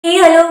Hey,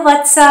 hello,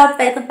 what's up?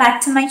 Welcome back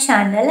to my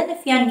channel. And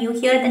if you are new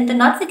here, then do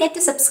not forget to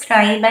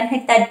subscribe and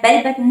hit that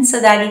bell button so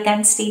that you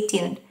can stay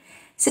tuned.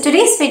 So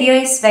today's video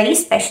is very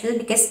special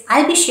because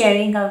I'll be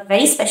sharing a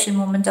very special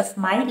moment of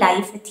my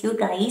life with you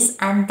guys,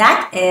 and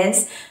that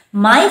is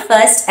my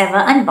first ever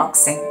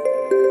unboxing.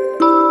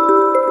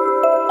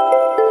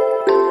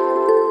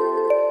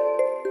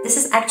 This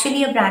is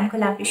actually a brand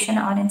collaboration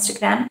on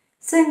Instagram.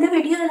 So in the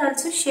video, I'll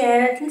also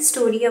share a little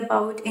story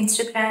about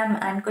Instagram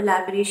and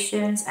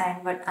collaborations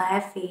and what I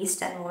have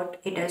faced and what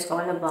it is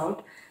all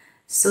about.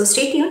 So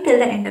stay tuned till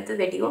the end of the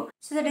video.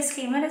 So the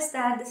disclaimer is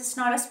that this is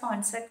not a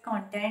sponsored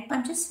content.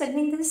 I'm just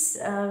filming this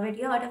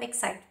video out of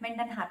excitement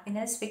and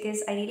happiness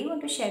because I really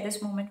want to share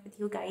this moment with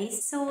you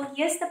guys. So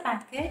here's the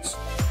package.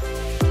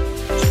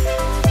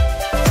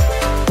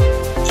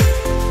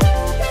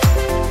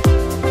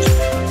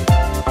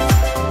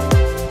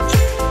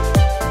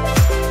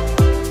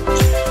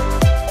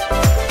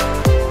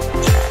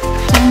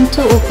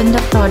 To open the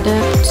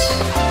product.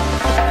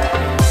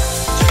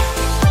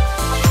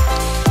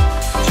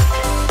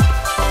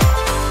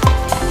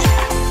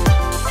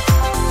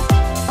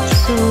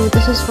 So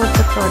this is what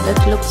the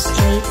product looks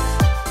like.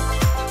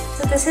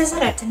 So this is a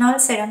retinol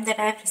serum that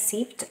I have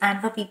received,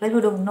 and for people who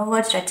don't know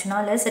what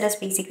retinol is, it is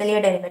basically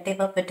a derivative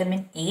of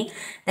vitamin A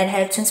that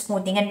helps in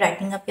smoothing and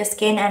brightening up your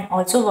skin and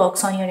also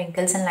works on your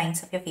wrinkles and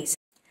lines of your face.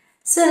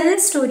 So a little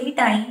story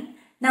time.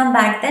 Now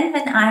back then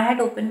when I had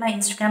opened my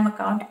Instagram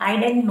account, I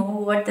didn't know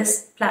what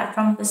this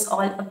platform was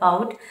all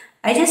about.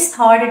 I just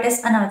thought it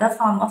is another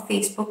form of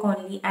Facebook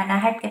only, and I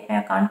had kept my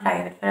account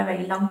private for a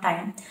very long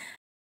time.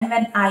 And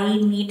when I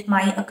made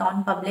my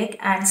account public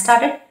and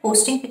started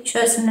posting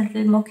pictures in a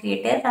little more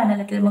creative and a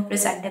little more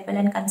presentable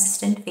and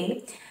consistent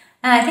way,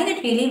 and I think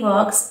it really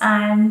works.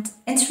 And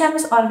Instagram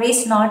is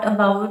always not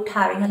about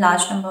having a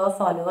large number of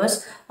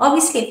followers.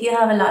 Obviously, if you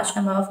have a large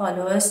number of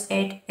followers,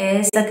 it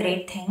is a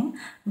great thing.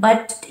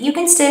 But you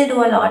can still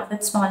do a lot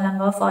with small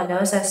number of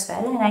followers as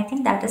well. And I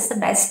think that is the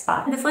best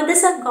part. Before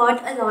this, I've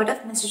got a lot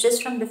of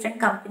messages from different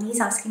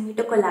companies asking me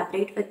to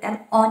collaborate with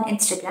them on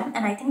Instagram.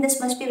 And I think this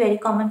must be very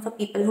common for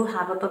people who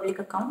have a public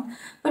account.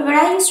 But what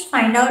I used to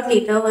find out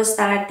later was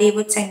that they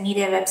would send me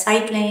their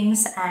website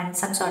links and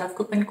some sort of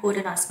coupon code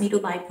and ask me to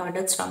buy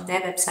products from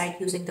their website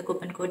using the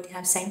coupon code they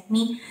have sent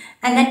me,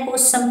 and then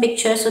post some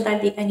pictures so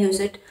that they can use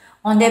it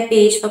on their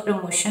page for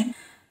promotion.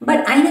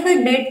 But I never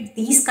did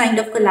these kind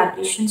of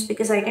collaborations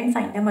because I didn't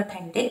find them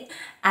authentic.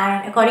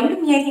 And according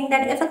to me, I think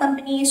that if a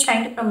company is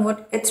trying to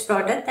promote its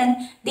product,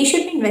 then they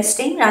should be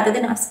investing rather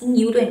than asking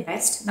you to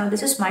invest. Now,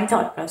 this is my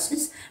thought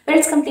process, but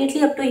it's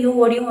completely up to you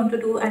what you want to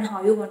do and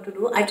how you want to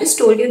do. I just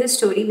told you this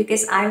story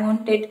because I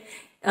wanted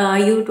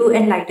you to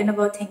enlighten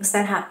about things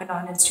that happen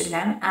on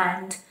Instagram.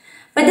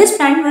 But this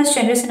brand was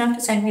generous enough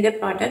to send me the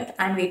product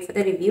and wait for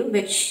the review,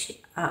 which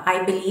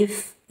I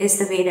believe is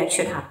the way that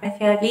should happen.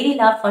 If you really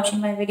love watching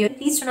my video,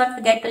 please do not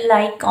forget to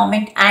like,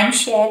 comment and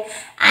share,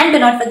 and do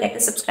not forget to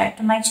subscribe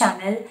to my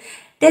channel.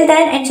 Till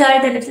then,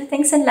 enjoy the little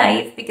things in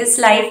life because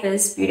life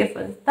is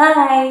beautiful.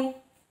 Bye!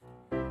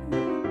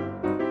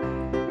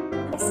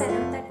 I said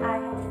that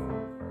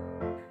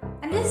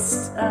I'm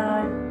just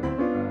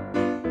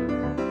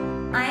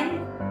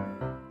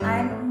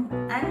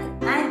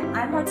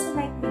I'm also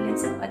like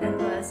millions of other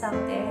girls out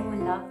there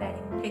who love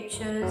wearing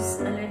pictures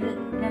in a little